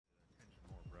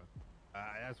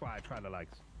That's why I try to like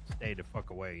stay the fuck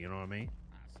away. You know what I mean?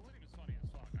 Saluting is funny as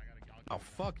fuck. Oh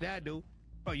fuck that, dude.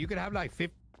 Bro, you could have like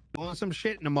 50 doing some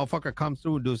shit, and the motherfucker comes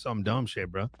through and do some dumb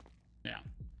shit, bro. Yeah.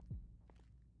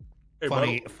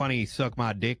 Hey, funny, suck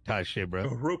my dick type shit, bro.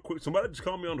 Real quick, somebody just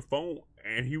called me on the phone,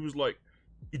 and he was like,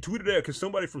 he tweeted that because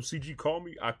somebody from CG called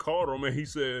me. I called him, and he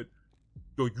said,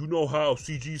 "Yo, you know how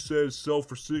CG says sell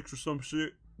for 6 or some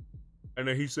shit?" And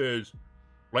then he says,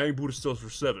 "Lang Buddha sells for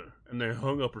 7," and then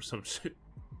hung up or some shit.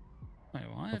 Wait,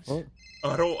 what?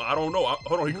 I don't know.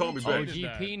 Hold on, he called me back.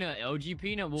 LG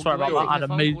Peanut. Sorry about that. I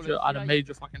had a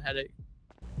major fucking headache.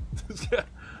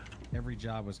 Every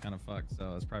job was kind of fucked,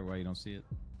 so that's probably why you don't see it.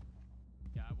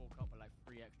 Yeah, I woke up with like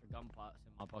 3 extra gun parts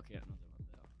in my pocket.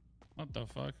 What the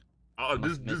fuck?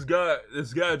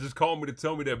 This guy just called me to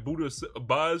tell me that Buddha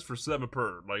buys for 7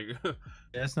 per. Like, yeah,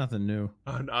 that's nothing new.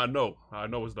 I know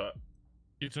it's not.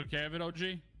 You took care of it,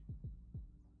 OG?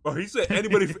 Oh, he said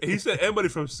anybody. He said anybody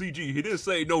from CG. He didn't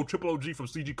say no. Triple OG from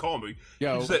CG called me.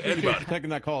 Yo, he said anybody. Taking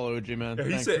that call, OG man. Yeah,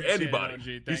 he said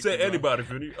anybody. He said anybody,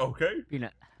 Vinny. Okay.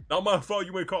 Peanut. Not my fault.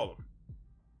 You ain't call him.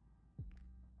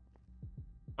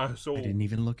 I didn't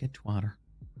even look at Twitter.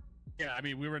 Yeah, I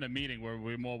mean, we were in a meeting where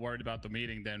we were more worried about the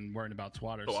meeting than worrying about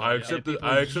Twitter. So yeah. I accepted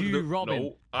the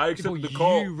call. I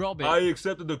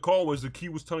accepted the call was the key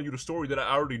was telling you the story that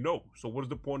I already know. So what is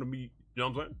the point of me? You know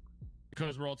what I'm saying?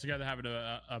 Because we're all together having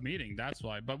a meeting. That's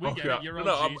why. But we get it. You're OG,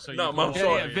 I'm sorry.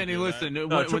 Yeah, Vinny, listen.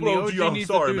 When OG, the OG needs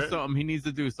to do man. something, he needs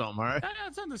to do something. All right.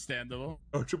 That's understandable.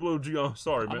 Oh, Triple OG, I'm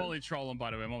sorry, man. I'm only trolling,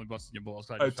 by the way. I'm only busting your balls.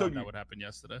 I just found out what happened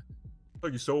yesterday.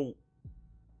 Tell you, so you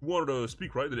wanted to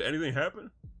speak, right? Did anything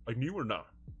happen? Like new or not?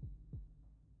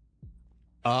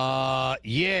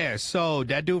 Yeah. So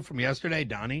that dude from yesterday,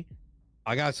 Donnie,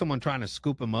 I got someone trying to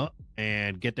scoop him up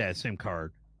and get that SIM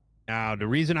card. Now, the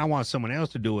reason I want someone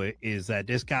else to do it is that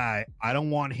this guy, I don't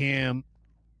want him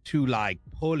to like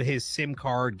pull his SIM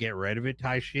card, get rid of it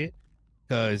type shit.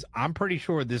 Because I'm pretty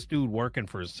sure this dude working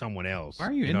for someone else. Why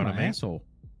are you in my asshole?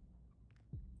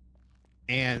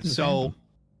 And so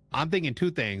I'm thinking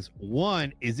 2 things.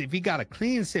 One is if he got a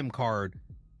clean SIM card,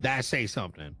 that say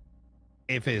something.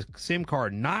 If his SIM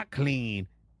card not clean,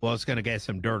 well, it's gonna get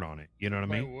some dirt on it. You know what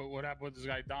I mean? What happened with this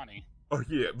guy Donnie? Oh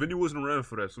yeah, Vinny wasn't around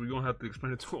for that, so we're gonna have to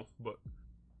explain it to him. But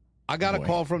I got a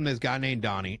call from this guy named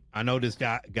Donnie. I know this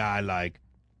guy like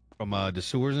from the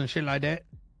sewers and shit like that.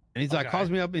 And he's like, calls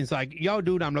me up and he's like, "Yo,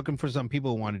 dude, I'm looking for some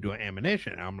people who want to do an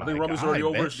ammunition." And I'm like, Rami's already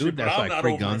over dude, shit, that's like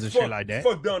free guns and shit like that.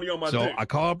 Fuck Donnie on my So dick. I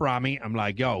call up Rami. I'm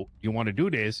like, "Yo, you want to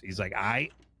do this?" He's like, "I."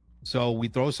 So we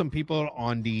throw some people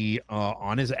on the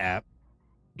on his app.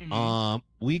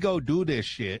 We go do this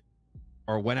shit,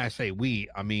 or when I say we,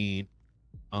 I mean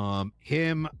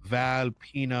him, Val,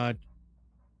 Peanut,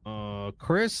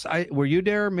 Chris. Were you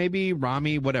there? Maybe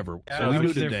Rami, whatever. Yeah, so we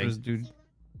do the thing, dude.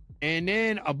 and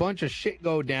then a bunch of shit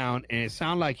go down, and it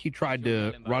sounded like he tried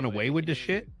to run away with the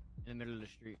shit in the middle of the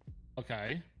street.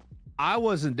 Okay. I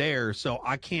wasn't there, so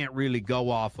I can't really go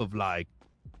off of like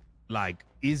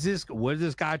was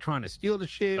this guy trying to steal the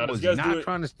shit? Was he not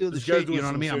trying to steal the shit? You know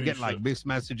what I mean? I'm getting like mixed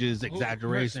messages,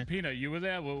 exaggeration. Peanut, you were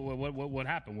there. What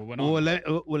happened? What went on?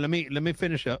 Well, let me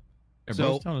finish up.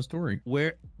 Everybody's telling a story.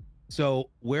 Where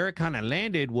it kind of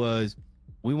landed was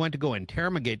we went to go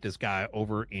interrogate this guy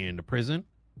over in the prison,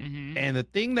 and the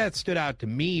thing that stood out to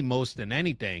me most than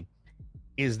anything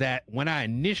is that when I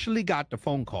initially got the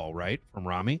phone call right from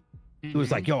Rami, he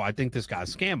was like, "Yo, I think this guy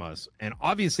scam us," and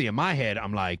obviously in my head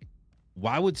I'm like,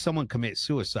 why would someone commit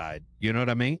suicide? You know what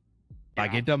I mean?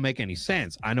 Like, it doesn't make any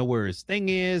sense. I know where his thing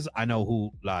is. I know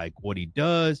who, like, what he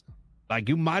does. Like,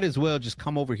 you might as well just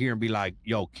come over here and be like,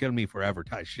 "Yo, kill me forever"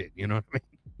 type shit. You know what I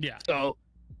mean? Yeah. So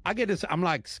I get this. I'm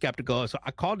like skeptical. So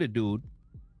I called the dude.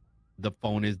 The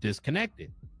phone is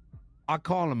disconnected. I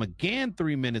call him again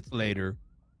 3 minutes later.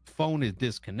 Phone is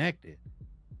disconnected.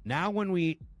 Now when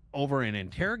we over and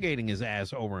interrogating his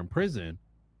ass over in prison,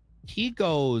 he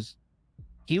goes,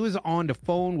 he was on the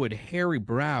phone with Harry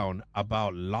Brown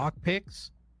about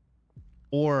lockpicks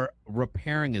or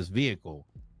repairing his vehicle.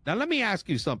 Now, let me ask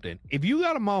you something. If you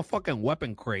got a motherfucking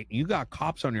weapon crate and you got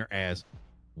cops on your ass,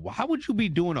 why would you be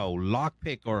doing a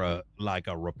lockpick or a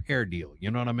repair deal?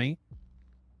 You know what I mean?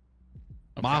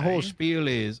 Okay. My whole spiel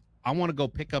is I want to go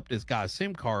pick up this guy's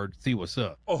SIM card, see what's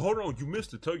up. Oh, hold on. You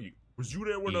missed it. Tell you. Was you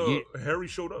there when Harry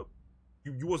showed up?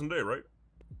 You wasn't there, right?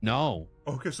 No.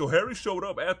 Okay, so Harry showed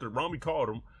up after Rami called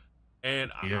him, and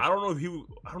I don't know if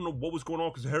I don't know what was going on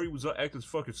because Harry was acting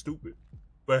fucking stupid.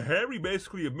 But Harry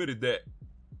basically admitted that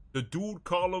the dude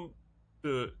called him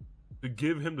to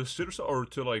give him the shit or something, or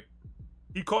to like,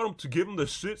 he called him to give him the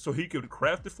shit so he could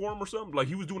craft it for him or something. Like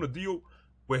he was doing a deal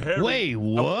with Harry. Wait,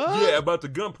 what? Yeah, about the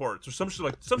gun parts or some shit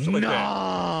like that.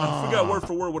 I forgot word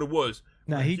for word what it was.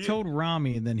 No, he told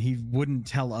Rami, and then he wouldn't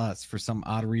tell us for some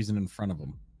odd reason in front of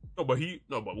him. No,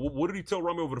 but what did he tell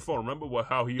Rami over the phone? Remember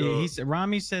how he? He said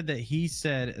Rami said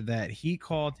that he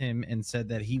called him and said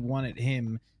that he wanted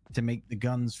him to make the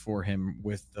guns for him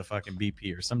with the fucking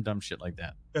BP or some dumb shit like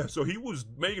that. Yeah, so he was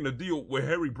making a deal with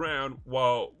Harry Brown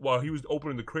while he was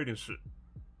opening the crate and shit.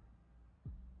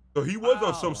 So he was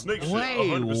on some snake shit. Wait,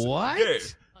 100%.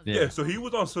 what? Yeah. So he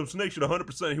was on some snake shit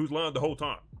 100%. He was lying the whole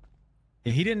time.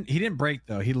 Yeah, he didn't break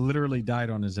though. He literally died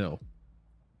on his ill.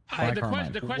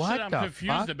 The question I'm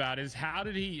confused about is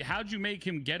how'd you make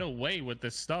him get away with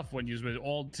this stuff when you were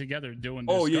all together doing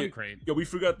this gun crate? Yeah, we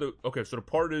forgot so the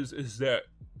part is that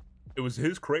it was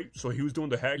his crate, so he was doing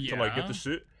the hack to like get the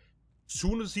shit.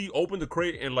 Soon as he opened the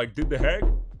crate and like did the hack,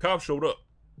 cops showed up.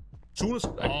 Soon as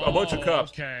a bunch of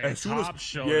cops, as soon as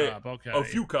showed up, a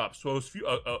few cops. So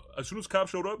as soon as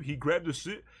cops showed up, he grabbed the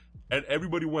shit, and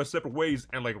everybody went separate ways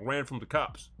and like ran from the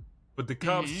cops. But the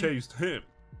cops chased him.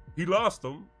 He lost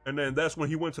them, and then that's when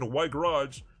he went to the white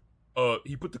garage.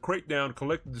 He put the crate down,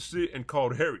 collected the shit, and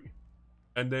called Harry.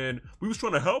 And then we was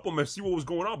trying to help him and see what was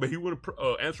going on, but he wouldn't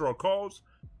answer our calls,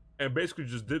 and basically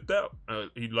just dipped out.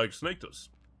 He like snaked us.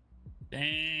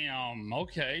 Damn.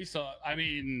 Okay. So I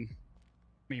mean,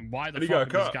 why the fuck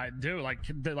did this guy do?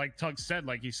 Like Tug said,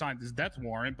 like he signed this death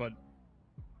warrant, but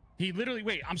he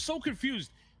literally I'm so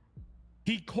confused.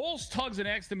 He calls Tugs and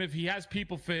asks him if he has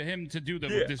people for him to do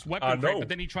this weapon crate, but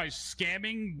then he tries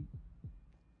scamming.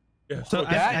 Yeah, so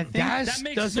I think that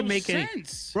makes doesn't make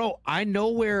sense. Bro, I know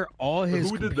where all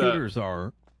his computers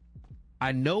are.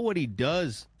 I know what he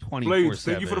does 24/7.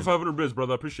 Thank you for the 500 bits,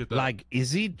 brother. I appreciate that. Like,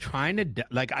 is he trying to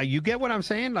you get what I'm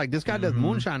saying? Like, this guy does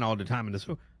moonshine all the time in this.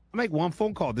 I make one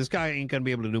phone call. This guy ain't gonna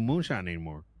be able to do moonshine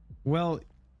anymore. Well,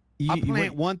 I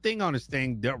plant one thing on his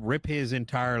thing that rip his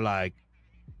entire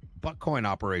Buttcoin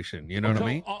operation. You know what I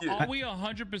mean? Are we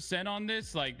 100% on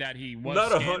this? Like that he was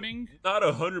not scamming? Not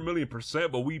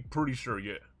 100,000,000%, but we pretty sure.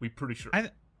 Yeah, we pretty sure.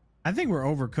 I think we're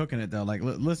overcooking it though. Like,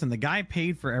 listen, the guy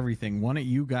paid for everything, wanted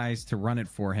you guys to run it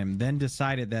for him, then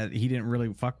decided that he didn't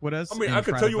really fuck with us. I mean, I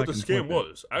can tell you what the scam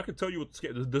was. I can tell you what the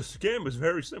scam. The scam is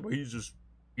very simple.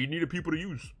 He needed people to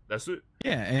use. That's it.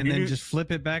 Yeah, and then just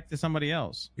flip it back to somebody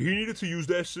else. He needed to use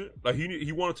that shit. Like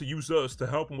he wanted to use us to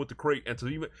help him with the crate and to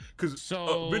even because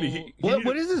Vinny.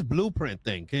 What is this blueprint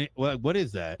thing? What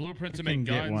is that? Blueprint to make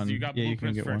guns. You got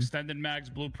blueprints for extended mags,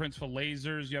 blueprints for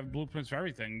lasers. You have blueprints for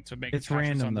everything to make. It's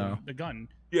random though. The gun.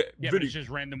 Yeah, Vinny, but it's just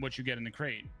random what you get in the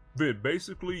crate. Vin,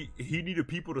 basically, he needed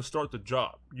people to start the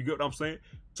job. You get what I'm saying?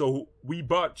 So we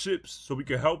bought chips so we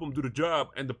could help him do the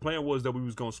job, and the plan was that we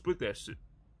was gonna split that shit.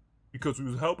 Because we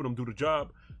was helping him do the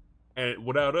job, and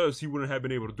without us, he wouldn't have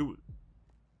been able to do it.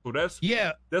 So that's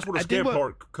where the scam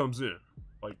part comes in.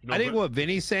 Like, I think what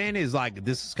Vinny's saying is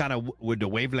this is kind of with the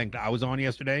wavelength I was on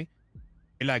yesterday.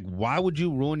 Like, why would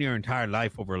you ruin your entire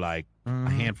life over a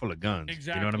handful of guns?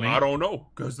 Exactly. You know what I mean? I don't know,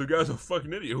 because the guy's a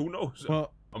fucking idiot. Who knows?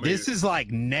 Well, this is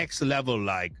next level,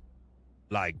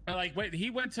 wait, he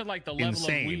went to the level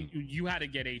insane. of you had to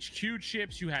get HQ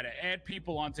chips, you had to add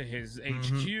people onto his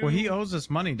HQ. Well, he owes us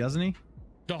money, doesn't he?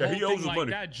 The whole thing like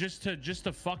money. That just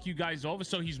to fuck you guys over.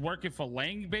 So he's working for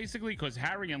Lang basically, because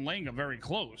Harry and Lang are very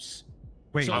close.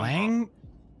 Wait, Lang?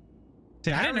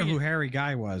 See, I didn't know who Harry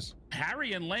Guy was.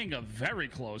 Harry and Lang are very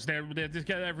close. They're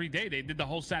together every day. They did the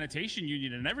whole sanitation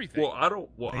union and everything. Well, I don't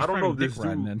know if this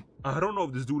dude. I don't know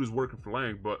if this dude is working for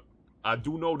Lang, but I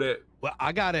do know that. Well,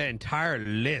 I got an entire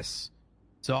list.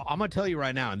 So I'm gonna tell you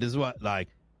right now, and this is what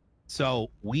so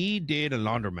we did a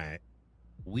laundromat.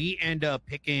 We end up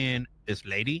picking this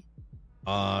lady.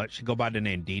 She go by the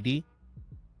name Dee Dee.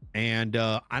 And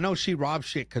I know she robbed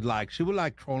shit because she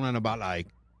was trolling about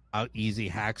how easy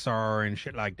hacks are and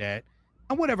shit like that.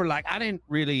 And whatever, I didn't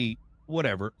really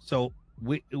whatever. So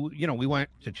we went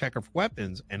to check her for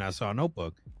weapons, and I saw a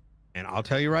notebook. And I'll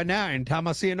tell you right now, anytime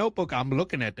I see a notebook, I'm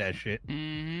looking at that shit.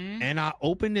 And I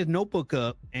opened this notebook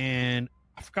up, and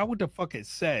I forgot what the fuck it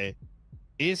said.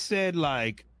 It said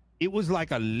it was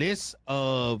a list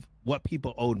of what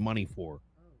people owed money for,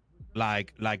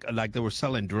 like they were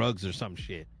selling drugs or some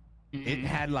shit. It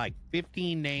had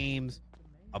 15 names,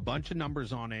 a bunch of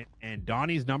numbers on it, and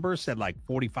Donnie's number said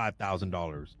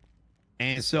 $45,000.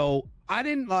 And so I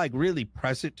didn't really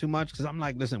press it too much because I'm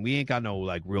listen, we ain't got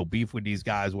no real beef with these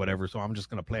guys, whatever. So I'm just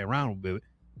gonna play around with it.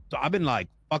 So I've been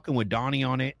fucking with Donnie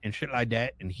on it and shit like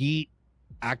that, and he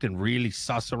acting really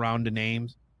sus around the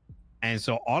names. And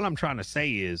so all I'm trying to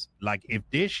say is if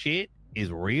this shit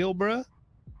is real, bruh,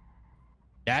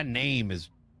 that name is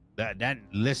that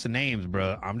list of names,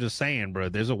 bruh. I'm just saying,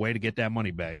 bruh, there's a way to get that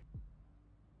money back.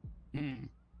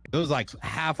 It was like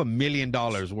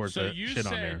 $500,000 worth So of you shit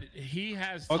on there. said he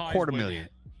has A ties $250,000.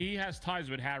 He has ties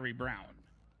with Harry Brown.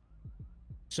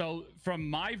 So from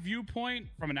my viewpoint,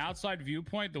 from an outside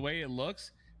viewpoint, the way it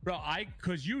looks, bro,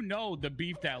 because you know the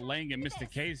beef that Lang and Mr.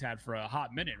 K's had for a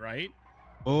hot minute, right?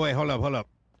 Oh wait, hold up.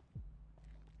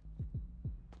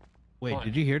 Wait, What?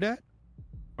 did you hear that?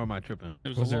 Or am I tripping?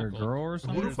 It Was a there a local. girl or Who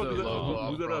something? the fuck is that? logo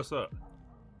Who's that out outside?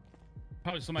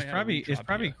 Probably somebody It's had a probably weed it's drop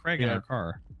probably here. Craig in Yeah. our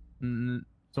car.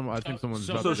 I think someone's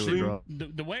so about so to do a Slim- drop.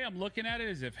 The way I'm looking at it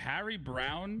is if Harry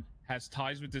Brown has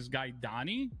ties with this guy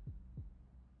Donnie,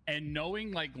 and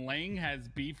knowing like Lang has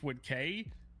beef with K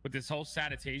with this whole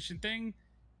sanitation thing,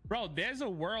 bro, there's a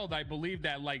world I believe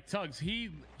that like Tugs,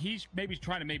 he's maybe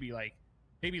trying to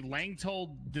maybe Lang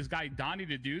told this guy Donnie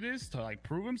to do this to like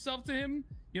prove himself to him,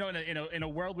 you know, in a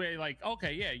world where like,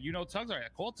 okay, yeah, you know Tugs, all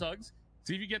right, call Tugs,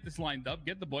 see if you get this lined up,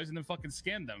 get the boys, and then fucking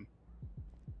scam them.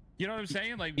 You know what I'm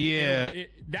saying? Like, Yeah.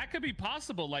 that could be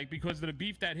possible, like because of the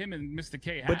beef that him and Mr.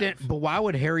 K have. But why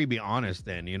would Harry be honest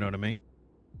then? You know what I mean?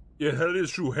 Yeah, that is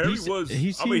true. Harry was.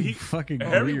 He fucking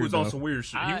Harry weird, was on though. some weird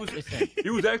shit. Listen, He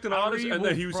was acting Harry honest, and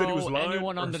then he will said he was throw lying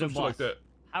anyone or under some the shit like bus. that.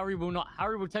 Harry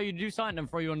will tell you to do something and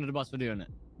throw you under the bus for doing it.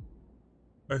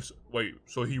 Wait,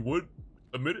 so he would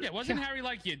admit it? yeah, wasn't Harry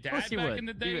like your course dad he back would. in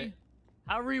the He day? would.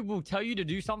 Harry will tell you to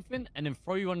do something and then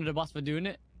throw you under the bus for doing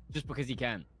it just because he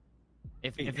can.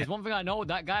 If there's one thing I know,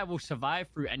 that guy will survive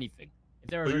through anything. If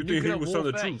there is So a you think he nuclear was telling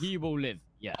the warfare, truth? he will live.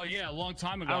 Yeah. Oh yeah, a long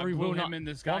time ago. Harry I blew will him not- and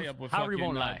this guy once- up with Harry fucking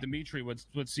won't lie. Dimitri with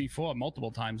C4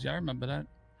 multiple times. Yeah, I remember that.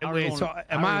 Harry Wait, won't- so Harry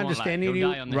am I won't lie. understanding He'll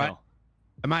you die on the right? hill.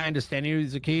 Am I understanding you,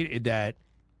 Zakid,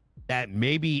 that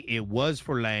maybe it was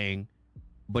for Lang,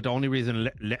 but the only reason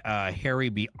Harry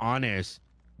be honest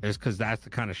is because that's the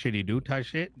kind of shit he do type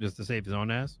shit, just to save his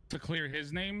own ass? To clear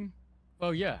his name.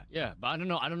 Well, yeah, but I don't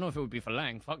know if it would be for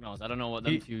Lang. Fuck knows. I don't know what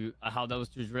them two, how those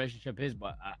two's relationship is,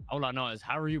 but all I know is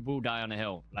Harry will die on a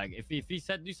hill. Like if he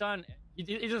said do something, he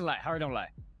doesn't lie. Harry don't lie.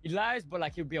 He lies, but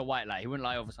like he'll be a white lie. He wouldn't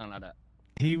lie over something like that.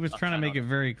 He was I'll trying to shout make out. it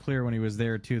very clear when he was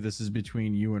there too. This is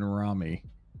between you and Rami,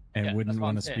 and Yeah, wouldn't that's what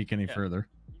want I'm to saying. speak any Yeah. further.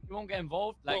 He won't get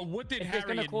involved. Like, Well, what did if Harry it's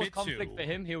gonna cause admit conflict to?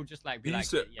 for him, he'll just like be He like,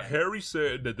 said yeah. Harry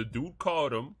said that the dude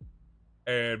called him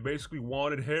and basically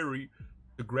wanted Harry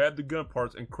to grab the gun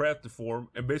parts and craft it for him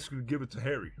and basically give it to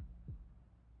Harry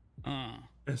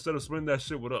instead of spending that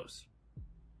shit with us.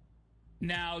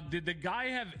 Now, did the guy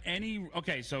have any?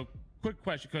 Okay, so quick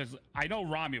question, because I know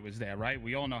Rami was there, right?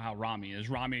 We all know how Rami is.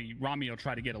 Rami will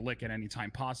try to get a lick at any time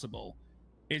possible.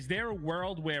 Is there a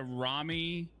world where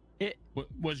Rami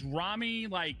was Rami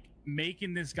like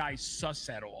making this guy sus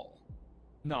at all?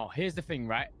 No, here's the thing,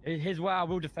 right? Here's where I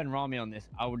will defend Rami on this.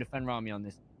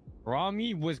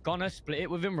 Rami was gonna split it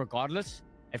with him regardless.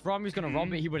 If Rami was gonna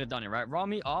rob it, he would have done it, right?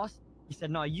 Rami asked. He said,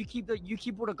 "No, you keep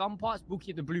all the gun parts. We'll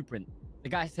keep the blueprint." The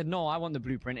guy said, "No, I want the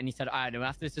blueprint," and he said, "All right, then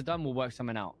after this is done, we'll work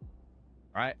something out."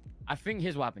 Right? I think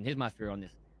here's what happened. Here's my theory on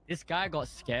this. This guy got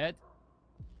scared.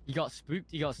 He got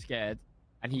spooked. He got scared,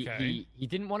 and he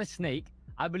didn't want to snake.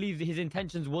 I believe his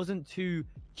intentions wasn't to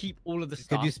keep all of the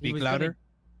stuff. Could you He speak was louder?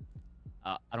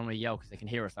 I don't want to yell because they can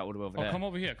hear us that all the way over Oh, there. come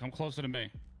over here. Come closer to me.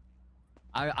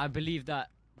 I believe that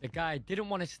the guy didn't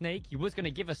want to snake. He was going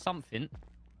to give us something,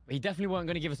 but he definitely weren't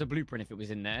going to give us a blueprint if it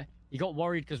was in there. He got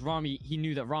worried because he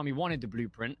knew that Rami wanted the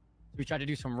blueprint. So he tried to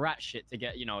do some rat shit to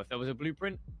get, if there was a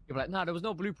blueprint, he'd be like, "No, there was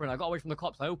no blueprint. I got away from the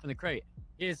cops. I opened the crate.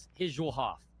 Here's your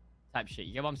half," type shit.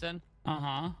 You get what I'm saying?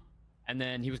 And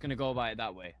then he was going to go about it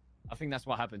that way. I think that's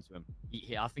what happened to him.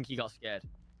 I think he got scared.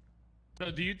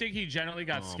 So, do you think he generally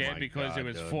got Oh scared my because God, it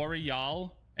was dude. 4 of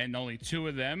y'all and only 2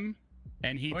 of them,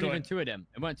 and he It weren't thought, even 2 of them.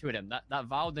 It weren't 2 of them. That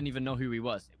Val didn't even know who he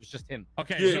was. It was just him.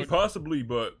 okay, Yeah, so possibly,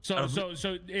 but So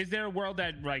is there a world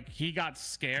that like he got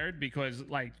scared because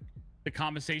like the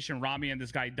conversation Rami and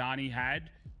this guy Donnie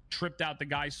had tripped out the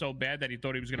guy so bad that he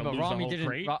thought he was gonna But lose Rami the whole didn't.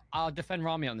 crate? I'll defend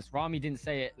Rami on this. Rami didn't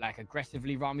say it like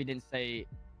aggressively. Rami didn't say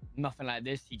nothing like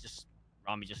this.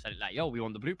 Rami just said it like, "Yo, we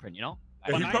want the blueprint," you know? Yeah,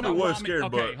 he When I probably know was Rami- scared,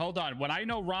 okay, but hold on. When I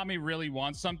know Rami really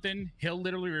wants something, he'll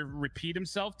literally repeat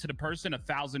himself to the person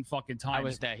 1,000 fucking times. I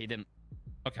was there. He didn't.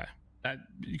 Okay.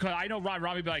 Because I know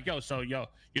Rami be like, "Yo, so you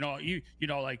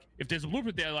like if there's a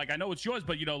blueprint there, like I know it's yours,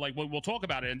 but like we'll talk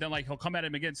about it." And then like he'll come at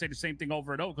him again and say the same thing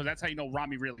over and over because that's how you know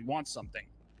Rami really wants something.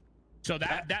 So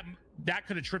that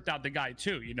could have tripped out the guy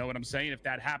too. You know what I'm saying? If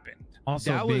that happened.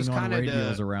 Also, That being was on kinda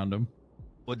radios the- around him.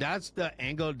 Well, that's the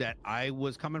angle that I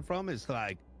was coming from. Is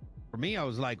like, for me, I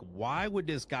was like, why would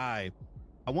this guy?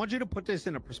 I want you to put this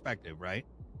in a perspective, right?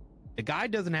 The guy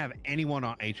doesn't have anyone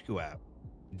on HQ app.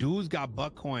 Dude's got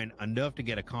Buckcoin enough to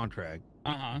get a contract.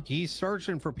 He's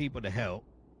searching for people to help.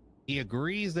 He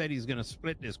agrees that he's gonna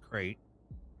split this crate,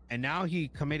 and now he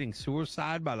committing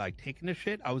suicide by like taking the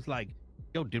shit. I was like,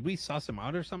 yo, did we suss him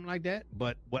out or something like that?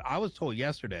 But what I was told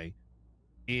yesterday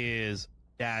is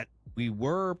that we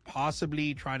were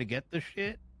possibly trying to get the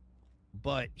shit,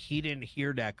 but he didn't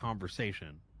hear that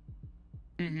conversation.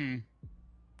 Mm-hmm.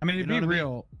 I mean, to be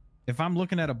real, if I'm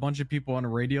looking at a bunch of people on the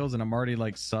radios and I'm already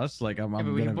like sus, like I'm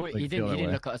gonna like, he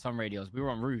didn't look at us on radios. We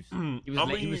were on roofs. He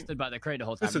was stood by the crate the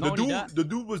whole time. Listen, the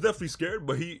dude was definitely scared,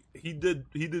 but he did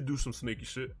do some sneaky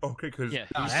shit. Okay, because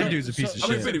that dude's a piece of shit.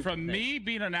 Listen, from me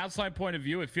being an outside point of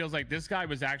view, it feels like this guy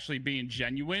was actually being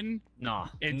genuine. No,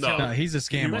 he's a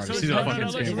scam artist. He's a fucking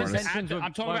scam artist.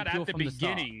 I'm talking about at the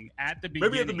beginning.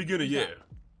 Maybe at the beginning, yeah.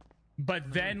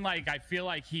 But then, like, I feel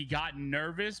like he got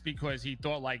nervous because he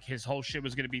thought, like, his whole shit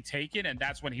was going to be taken. And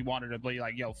that's when he wanted to be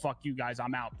like, yo, fuck you guys.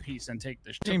 I'm out. Peace. And take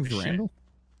the shit.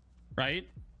 Right?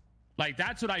 Like,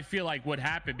 that's what I feel like would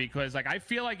happen. Because, like, I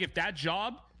feel like if that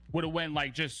job would have went,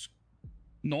 like, just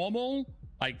normal,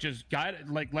 like, just got it,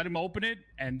 like, let him open it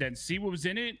and then see what was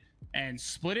in it and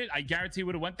split it, I guarantee it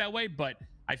would have went that way. But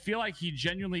I feel like he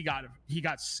genuinely got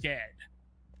scared.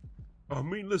 I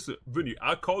mean, listen, Vinny,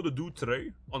 I called the dude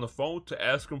today on the phone to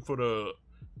ask him to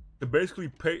basically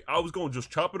pay. I was going to just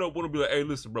chop it up with him and be like, hey,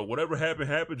 listen, bro, whatever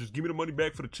happened. Just give me the money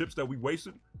back for the chips that we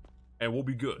wasted and we'll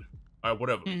be good. All right,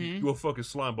 whatever. You a fucking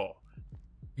slime ball.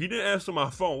 He didn't answer my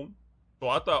phone, so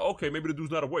I thought, okay, maybe the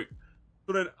dude's not awake.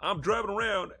 So then I'm driving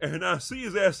around and I see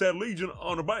his ass at Legion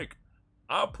on the bike.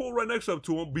 I pull right next up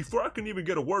to him. Before I can even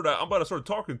get a word out, I'm about to start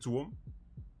talking to him.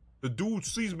 The dude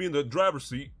sees me in the driver's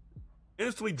seat,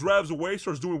 instantly drives away,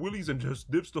 starts doing wheelies, and just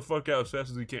dips the fuck out as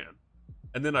fast as he can.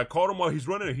 And then I called him while he's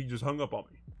running, and he just hung up on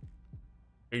me.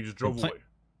 And he just drove away.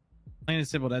 Plain and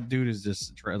simple, that dude is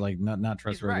just like not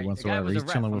trustworthy whatsoever. He's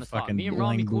chilling with fucking. Me and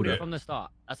Rami called it from the start.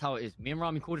 That's how it is. Me and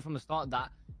Rami called it from the start that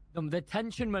the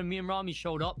tension when me and Rami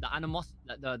showed up, the animosity,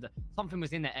 the something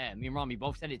was in the air. Me and Rami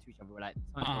both said it to each other. We're like,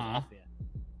 something's off here.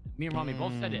 Me and Rami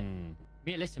both said it.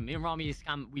 Listen, me and Rami is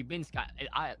scam. We've been scam.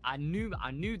 I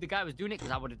knew the guy was doing it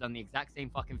because I would have done the exact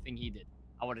same fucking thing he did.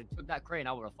 I would have took that crane.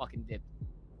 I would have fucking dipped.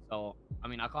 So I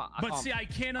mean, I can't. See, I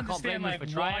can't understand like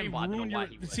why ruin your.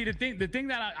 See, the thing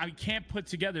that I can't put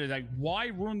together is like why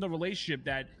ruin the relationship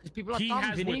that he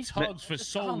has with Tugs for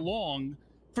so long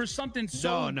for something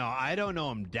so. No, I don't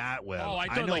know him that well. Oh, I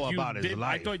thought know about his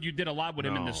life. I thought you did a lot with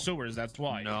him in the sewers. That's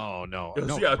why. No.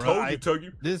 See, I told you,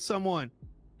 Tuggy. There's someone.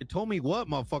 It told me what,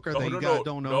 motherfucker, that you guys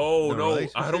don't know. No,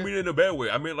 I don't mean it in a bad way.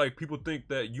 I mean, like, people think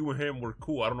that you and him were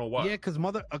cool. I don't know why. Yeah, because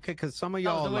some of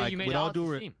y'all, like, with all due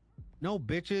respect, no,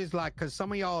 bitches, like, because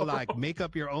some of y'all, like, make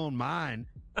up your own mind.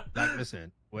 Like,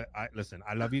 listen,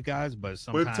 I love you guys, but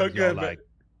sometimes y'all, like,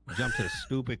 jump to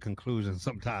stupid conclusions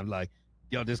sometimes, like,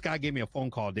 yo, this guy gave me a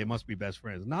phone call. They must be best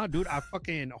friends. Nah, dude, I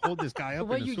fucking hold this guy up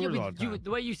in the sewers all the time.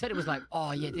 The way you said it was like,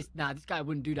 oh, yeah, this guy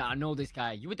wouldn't do that. I know this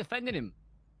guy. You were defending him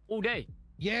all day.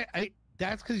 Yeah,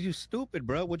 that's because you stupid,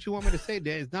 bro. What you want me to say?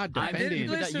 There is not defending.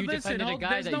 Listen,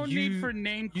 there's no need for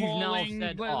name calling.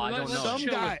 Said, let's chill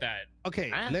with that.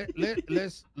 Okay,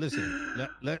 let's listen.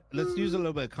 Let's use a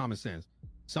little bit of common sense.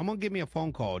 Someone give me a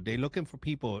phone call. They looking for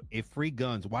people. If free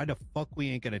guns, why the fuck we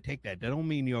ain't gonna take that? That don't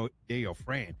mean they're your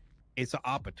friend. It's an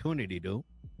opportunity, dude.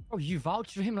 Oh, you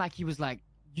vouched for him like he was like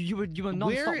you were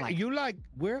non-stop.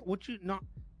 What you not?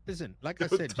 Listen, like I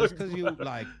said, just because you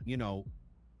like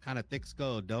kind of thick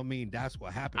skull don't mean that's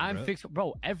what happened. I'm fixed,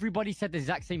 bro. Everybody said the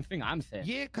exact same thing I'm saying.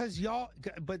 Yeah, because y'all.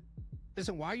 But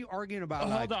listen, why are you arguing about?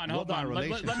 Hold on.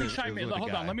 Let me chime in. Hold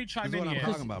on. Let me chime in here.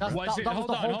 That was the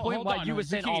whole point why you were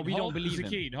saying, "Oh, we don't believe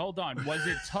him." Hold on. Was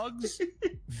it Tugs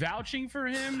vouching for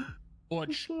him, or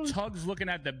Tugs looking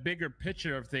at the bigger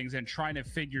picture of things and trying to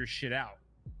figure shit out?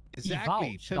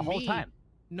 Exactly. The whole time.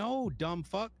 No, dumb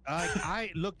fuck. I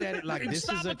looked at it like this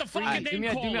is a fucking do me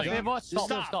a favor.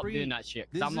 Stop doing that shit.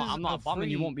 I'm not bumming.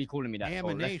 You won't be calling me that.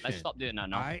 Let's stop doing that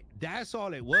now. All right, that's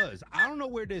all it was. I don't know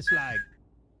where this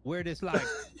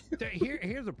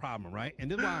here's a problem, right?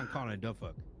 And this is why I'm calling it dumb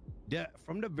fuck.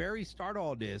 From the very start of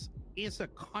all this, it's a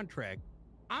contract.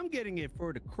 I'm getting it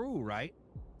for the crew, right?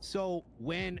 So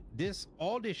when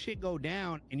all this shit go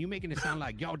down and you making it sound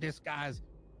like, yo, this guy's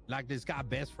like this guy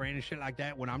best friend and shit like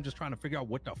that, when I'm just trying to figure out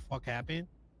what the fuck happened,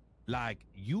 like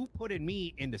you putting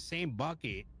me in the same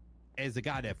bucket as the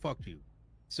guy that fucked you.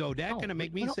 So that gonna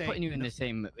make me say putting you in the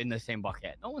same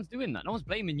bucket. No one's doing that. No one's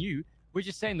blaming you. We're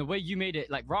just saying the way you made it,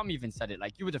 like Ram even said it,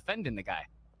 like you were defending the guy.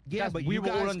 Yeah, but we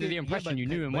were all under the impression you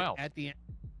knew him well. At the end,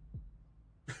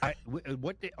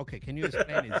 okay, can you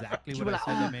explain exactly what I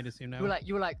said that made it seem that way?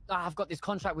 You were like, I've got this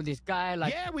contract with this guy.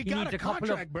 Like, yeah, we got a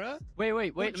contract, bro.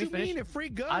 Wait, what you mean a free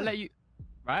gun? I'll let you.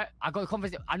 Right? I got a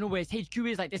conversation. I know where his HQ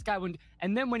is. Like this guy wouldn't.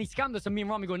 And then when he scammed us, and me and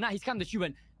Rami go, nah, he scammed us. You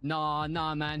went, nah,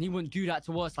 man, he wouldn't do that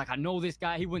to us. Like, I know this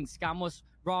guy, he wouldn't scam us.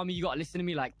 Rami, you gotta listen to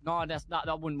me. Like, nah,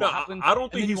 that wouldn't happen. I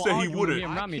don't think he said he wouldn't.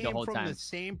 I came from the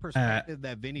same perspective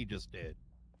that Vinny just did.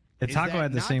 The Taco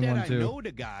had the same one too. I know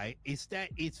the guy. It's that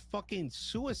it's fucking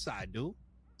suicide, dude.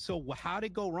 So how'd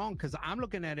it go wrong? Because I'm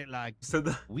looking at it like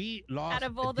we lost. Out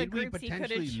of all the groups he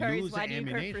could have chose, why do you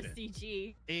hurt for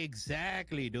CG?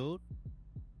 Exactly, dude.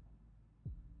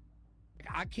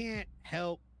 I can't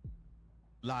help,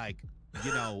 like,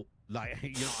 I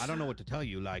don't know what to tell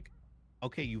you. Like,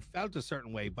 okay, you felt a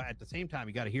certain way, but at the same time,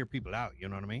 you got to hear people out. You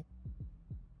know what I mean?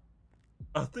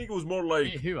 I think it was more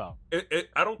like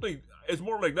I don't think it's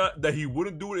more like not that he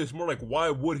wouldn't do it. It's more like why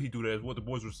would he do that? Is what the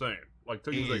boys were saying. Like,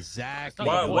 exactly.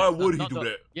 Why would he do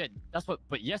that? Yeah, that's what.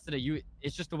 But yesterday,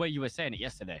 it's just the way you were saying it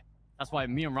yesterday. That's why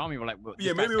me and Rami were like, well,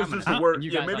 yeah, maybe it was just the word.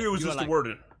 Yeah, maybe it was just the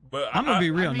wording. But I'm gonna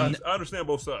be real. I understand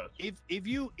both sides. If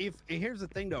here's the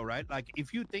thing though, right? Like,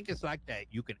 if you think it's like that,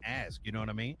 you can ask. You know what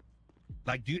I mean?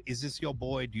 Like, is this your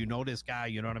boy? Do you know this guy?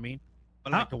 You know what I mean?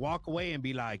 But like to walk away and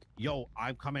be like, yo,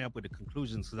 I'm coming up with the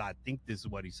conclusions because I think this is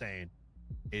what he's saying.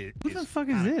 What the fuck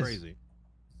is this? Crazy.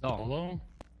 Hello?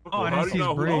 Oh, I didn't see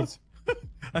his braids.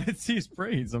 I didn't see his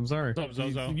braids. I'm sorry. What's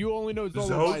up, Zozo? You only know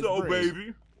Zozo,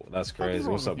 baby. That's crazy.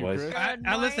 What's up, boys?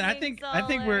 I listen. I think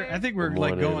we're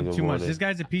like going too much. This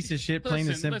guy's a piece of shit, plain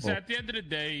and simple. Listen, at the end of the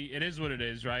day, it is what it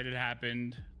is, right? It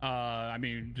happened. I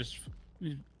mean, just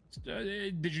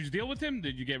did you deal with him?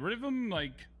 Did you get rid of him?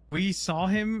 Like, we saw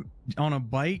him on a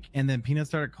bike, and then Peanut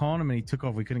started calling him, and he took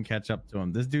off. We couldn't catch up to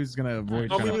him. This dude's gonna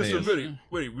avoid. I mean, listen, Vinny,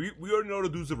 wait, we already know the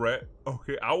dude's a rat.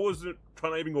 Okay, I wasn't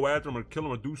trying to even go after him and kill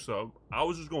him or do something. I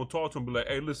was just gonna talk to him, and be like,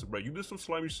 hey, listen, bro, you did some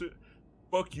slimy shit.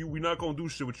 Fuck you. We're not gonna do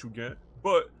shit with you again.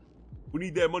 But we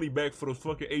need that money back for those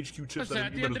fucking HQ chips. Listen,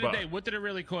 at the end of the day, what did it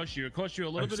really cost you? It cost you a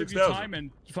little bit of your time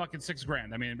and fucking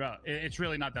 $6,000. I mean, bro, it's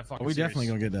really not that fucking. We serious. definitely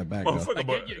gonna get that back.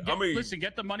 Listen,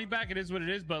 get the money back. It is what it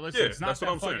is. But listen, it's not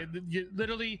that fucking.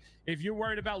 Literally, if you're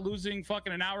worried about losing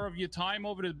fucking an hour of your time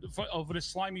over the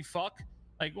slimy fuck,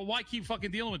 like, well, why keep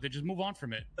fucking dealing with it? Just move on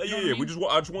from it. You know I mean?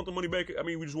 I just want the money back. I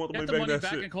mean, we just want the money back.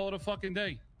 That's it. And call it a fucking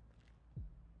day.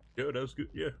 Yeah, that's good.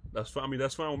 Yeah, that's fine. I mean,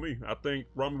 that's fine with me. I think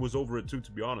Rami was over it too,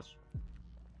 to be honest.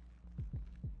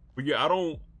 But yeah, I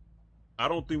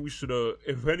don't think we should.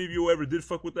 If any of you ever did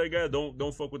fuck with that guy,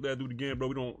 don't fuck with that dude again, bro.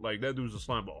 We don't like that dude's a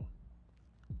slime ball.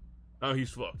 Now he's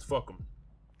fucked. Fuck him.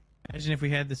 Imagine if we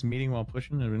had this meeting while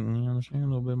pushing it. You understand a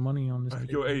little bit of money on this.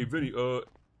 Yo, hey, Vinny.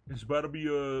 It's about to be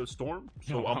a storm,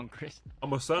 so I'm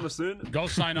gonna sign us in. Go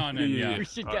sign on in. Yeah. We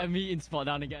should get a meeting spot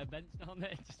down and get a bench down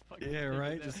there. Just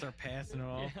right. Just start passing it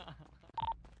off.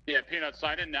 Yeah, Peanut,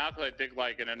 sign in now because I think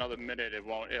like in another minute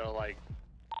it'll like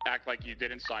act like you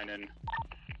didn't sign in.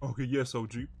 Okay. Yes,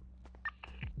 OG.